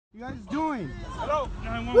You guys doing? Hello,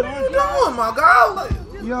 911. What are you doing, my guy? Like,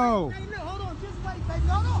 Yo.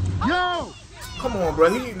 Yo. come on, bro.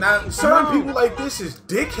 Now certain people like this is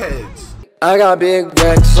dickheads. I got big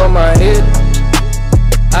racks on my head.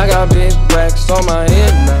 I got big racks on my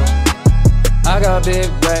head now. I got big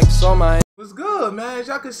racks on my head. What's good, man? As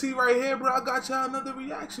y'all can see right here, bro, I got y'all another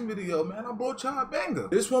reaction video, man. I brought y'all a banger.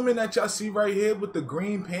 This woman that y'all see right here with the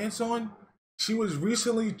green pants on, she was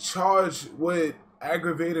recently charged with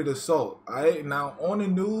aggravated assault. Alright, now on the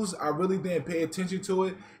news, I really didn't pay attention to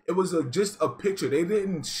it. It was just a picture. They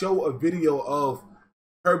didn't show a video of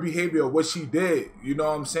her behavior, what she did. You know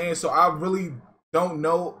what I'm saying? So I really don't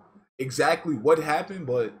know exactly what happened,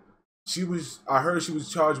 but I heard she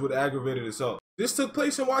was charged with aggravated assault. This took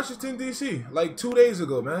place in Washington, D.C. like 2 days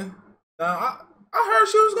ago, man. Now, I heard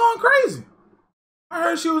she was going crazy. I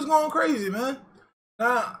heard she was going crazy, man.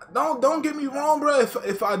 Now, don't get me wrong, bro.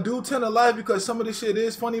 If I do tend to laugh because some of this shit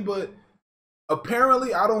is funny, but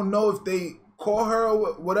apparently I don't know if they call her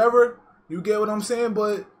or whatever. You get what I'm saying?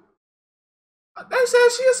 But they said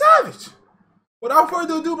she a savage. Without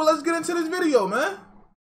further ado, but let's get into this video, man.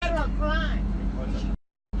 Federal crime. Are you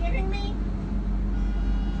kidding me?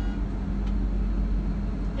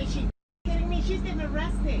 Is she kidding me? She's getting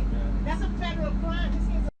arrested. That's a federal crime. This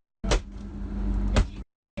is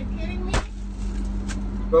she kidding me?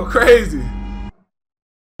 Go crazy.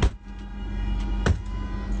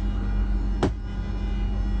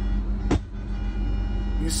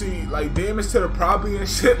 You see, like, damage to the property and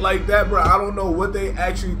shit like that, bro. I don't know what they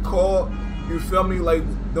actually call, you feel me, like,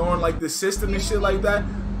 during, like, the system and shit like that.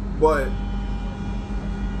 But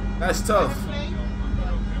that's tough.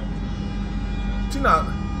 She not.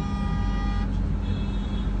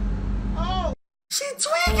 Oh. She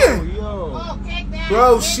tweaking. Oh, take that.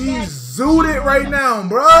 Bro, Take she's that. zooted right now,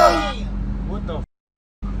 bro. What the?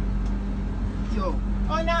 Yo.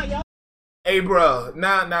 Oh, now, yo. Hey, bro,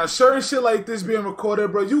 now certain shit like this being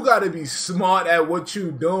recorded, bro, you gotta be smart at what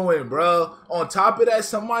you doing, bro. On top of that,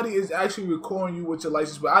 somebody is actually recording you with your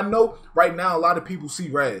license. But I know right now a lot of people see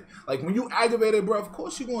red. Like, when you aggravated, bro, of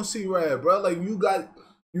course you gonna see red, bro. Like,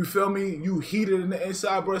 you feel me? You heated in the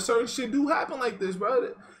inside, bro. Certain shit do happen like this,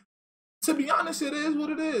 bro. To be honest, it is what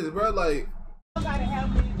it is, bro. Like,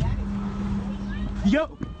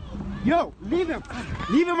 Yo, leave him.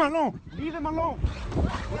 Leave him alone. Leave him alone.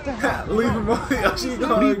 What the hell? leave him alone. Yo, she's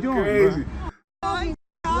going crazy.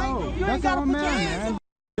 Yo, that's our man, man.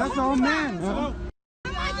 That's our man, man.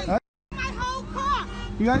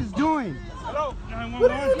 You guys doing? Hello, 911.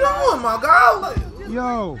 What are you doing, my guy? Like,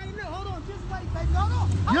 Yo.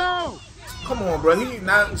 Yo. come on, bro.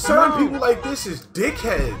 Now certain people like this is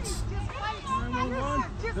dickheads. 911.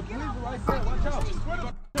 The police are right there. Watch out.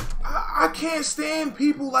 I can't stand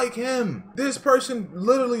people like him. This person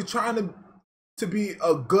literally trying to be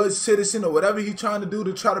a good citizen or whatever he's trying to do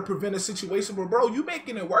to try to prevent a situation. But bro, you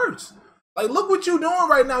making it worse. Like, look what you doing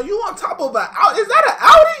right now. You on top of is that an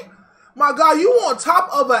Audi? My God, you on top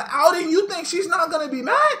of an Audi? You think she's not gonna be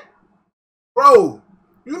mad? Bro,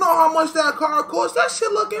 you know how much that car costs? That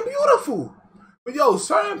shit looking beautiful. But yo,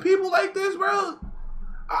 certain people like this, bro,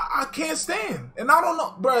 I can't stand. And I don't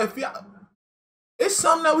know, bro, if y'all, it's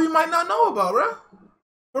something that we might not know about, bro.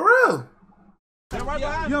 For real.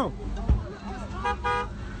 Yo.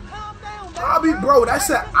 Bro, that's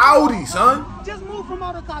an Audi, son. Just move from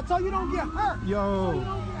out the car so you don't get hurt. Yo.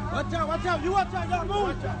 Watch out. You watch out. Y'all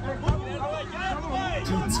move.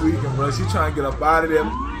 She tweaking, bro. She trying to get up out of there.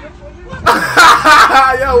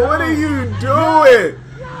 Yo, what are you doing?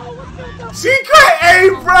 Hey,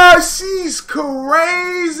 bro, she's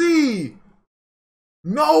crazy.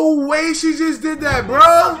 No way she just did that,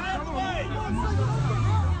 bro.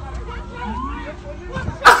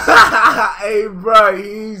 Hey, bro,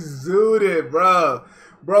 he's zooted, bro.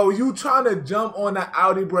 Bro, you trying to jump on the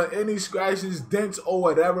Audi, bro. Any scratches, dents, or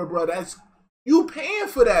whatever, bro. That's you paying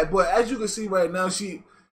for that. But as you can see right now, she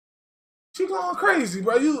going crazy,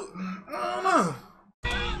 bro. I don't know.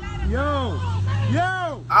 Yo.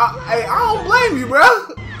 Hey, I don't blame you, bro.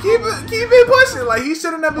 Keep it pushing. Like, he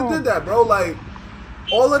should have never did that, bro. Like,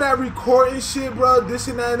 all of that recording shit, bro, this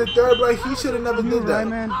and that and the third, bro, he should have never did that. Right,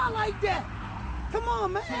 man. I like that. Come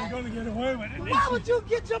on, man. She's gonna get away with it. Why would you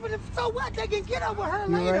get jumping? So what? They can get over her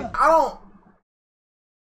later. Right.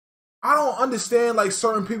 I don't understand, like,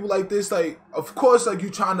 certain people like this. Like, of course, like, you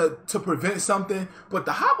trying to prevent something, but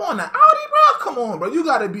to hop on the Audi, bro, come on, bro. You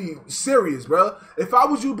gotta be serious, bro. If I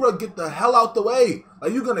was you, bro, get the hell out the way.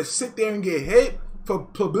 Like, you gonna sit there and get hit for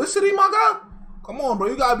publicity, my guy? Come on, bro.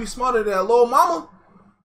 You gotta be smarter than that, little mama.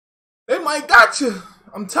 They might got you.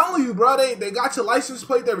 I'm telling you, bro. They got your license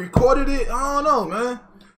plate. They recorded it. I don't know, man.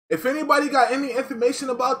 If anybody got any information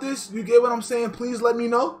about this, you get what I'm saying, please let me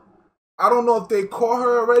know. I don't know if they caught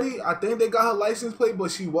her already. I think they got her license plate,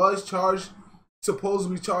 but she was charged,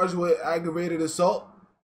 supposedly charged with aggravated assault.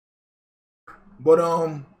 But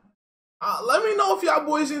let me know if y'all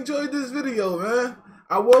boys enjoyed this video, man.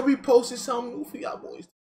 I will be posting something new for y'all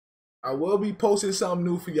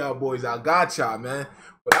boys. I got y'all, man.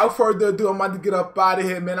 Without further ado, I'm about to get up out of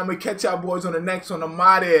here, man. I'm gonna catch y'all boys on the next one. I'm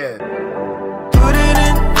out of here. Put it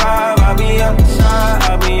in drive, I'll be outside,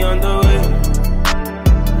 I'll be on the way.